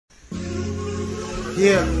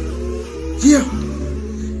Yeah, yeah.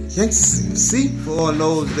 Yes, see, for all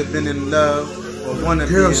those living in love or wanna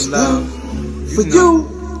be in love, for you.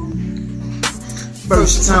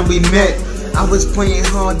 First time we met, I was playing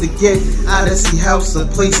hard to get out of the house, a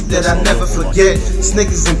place that I never forget.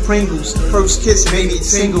 Snickers and Pringles, first kiss made me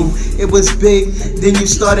tingle. It was big, then you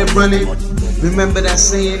started running. Remember that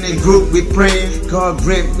saying in group we praying, God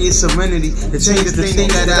grant me serenity to change the thing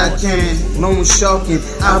that I can. Loan sharking,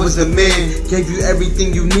 I was the man, gave you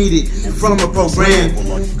everything you needed from a program.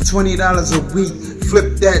 $20 a week,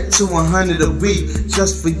 flip that to $100 a week.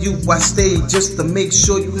 Just for you I stayed, just to make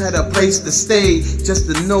sure you had a place to stay. Just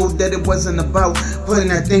to know that it wasn't about putting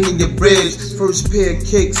that thing in your bridge. First pair of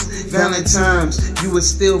kicks, Valentine's, you would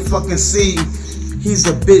still fucking see. He's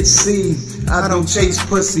a bitch, see, I don't chase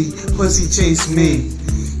pussy, pussy chase me.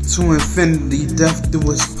 To infinity, death do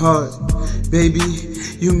us part. Baby,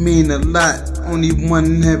 you mean a lot, only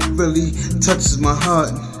one that really touches my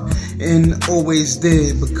heart. And always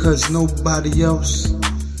there, because nobody else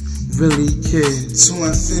really cares. To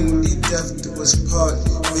infinity, death do us part.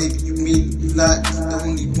 Baby, you mean a lot, the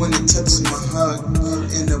only one that touches my heart.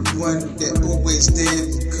 And the one that always there,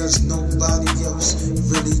 because nobody else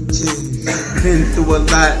really cares. Been through a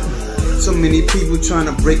lot, so many people trying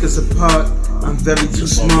to break us apart. I'm very too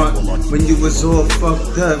smart. When you was all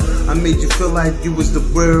fucked up, I made you feel like you was the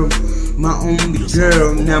world. My only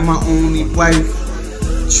girl, now my only wife.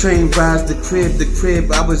 Train rides the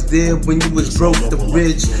crib, I was there when you was broke, the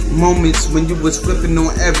bridge. Moments when you was flipping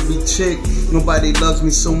on every chick. Nobody loves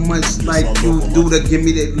me so much like you do to give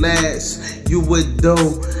me that last. You would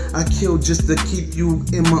though, I killed just to keep you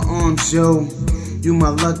in my arms, yo. You my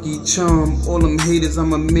lucky charm, all them haters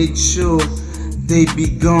I'ma make sure they be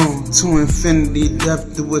gone. To infinity,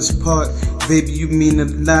 death do us part. Baby, you mean a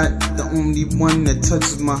lot, the only one that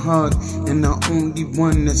touches my heart. And the only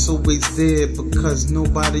one that's always there, because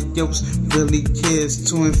nobody else really cares.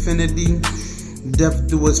 To infinity, death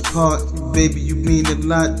do us part. Baby, you mean a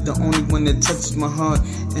lot, the only one that touches my heart.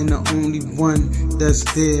 And the only one that's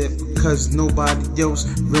there, because nobody else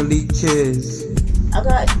really cares. I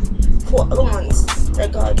got 4 other ones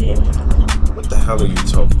that God gave me. What the hell are you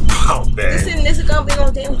talking about, man? Listen, this is gonna be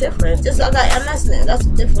no damn difference. Just I got MS in it, that's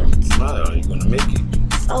the difference. How are you gonna make it?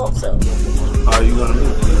 I hope so. How are you gonna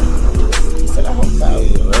make it? I said I hope so.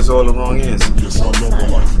 Yeah, that's all the wrong answer.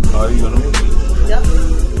 How are you gonna make it? Yup.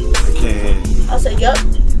 I can't. I said yup.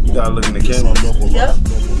 You gotta look in the camera. Yup.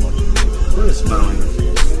 What is smiling?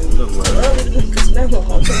 Look like early to can smell no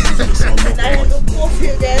more. And I had no coffee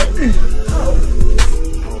today. Oh.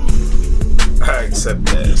 I accept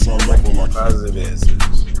that. Positive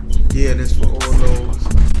answers. Yeah, that's for all those.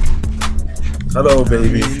 Hello,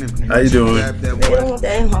 baby. How you doing?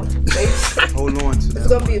 Hold on to that. It's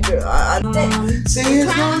gonna be a bit. See,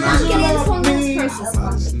 it's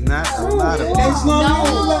not a lot of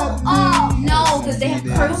No, because they have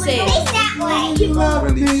purses.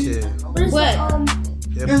 really shit. What?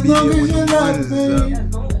 They're media when the one is up.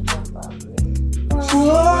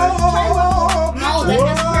 No, that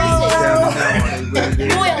has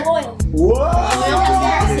purses. Loyal. Loyal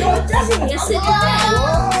has purses. Yes, it does.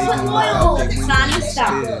 Put loyal. Sonny,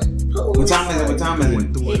 stop. What time is it? What time is it?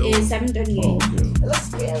 It is 7:38. It looks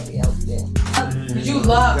scary out there. You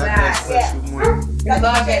love that. You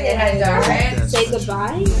love that it has that, right? Say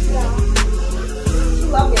goodbye. You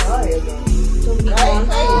love your hair again.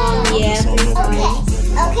 Yeah.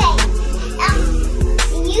 Okay.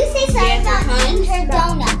 You say something about eating her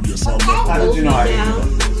donuts. Okay? How did you know I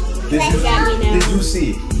did you see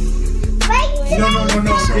it? Right? No.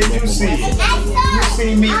 Did you see it? You see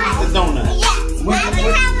me eat the donut? Yes. I'm gonna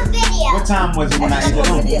have a video. What time was it when I ate the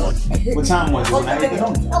donut? What time was it when I ate the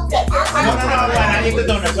donut? Okay. No, I ate the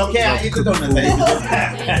donuts. Okay, I ate the donuts.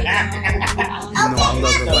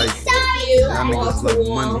 I niggas love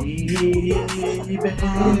money.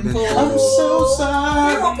 I'm so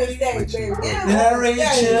sorry. He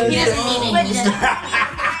doesn't mean it.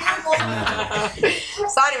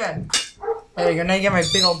 Sorry, man. Hey, you're gonna get my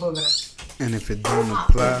big old booger. And if it don't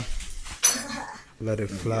apply, let it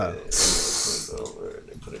fly.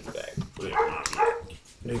 Put it back. Put it, mommy.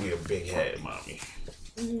 Nigga, a big head, mommy.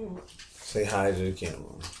 Say hi to the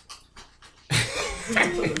camera.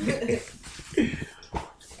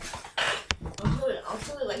 I'm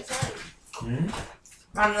silly like fun.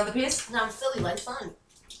 Want another piece? No, I'm silly like fun.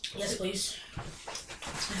 Yes, please.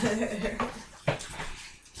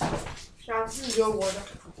 Sean, this is your water.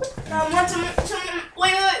 Want some,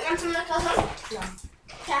 wait, want some cousin? No.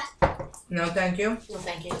 Yeah. No, thank you. No,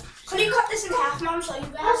 thank you. Could you cut this in half, Mom, so you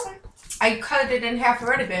can have some? I cut it in half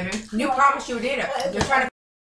already, baby. You promised you would eat it. You're trying to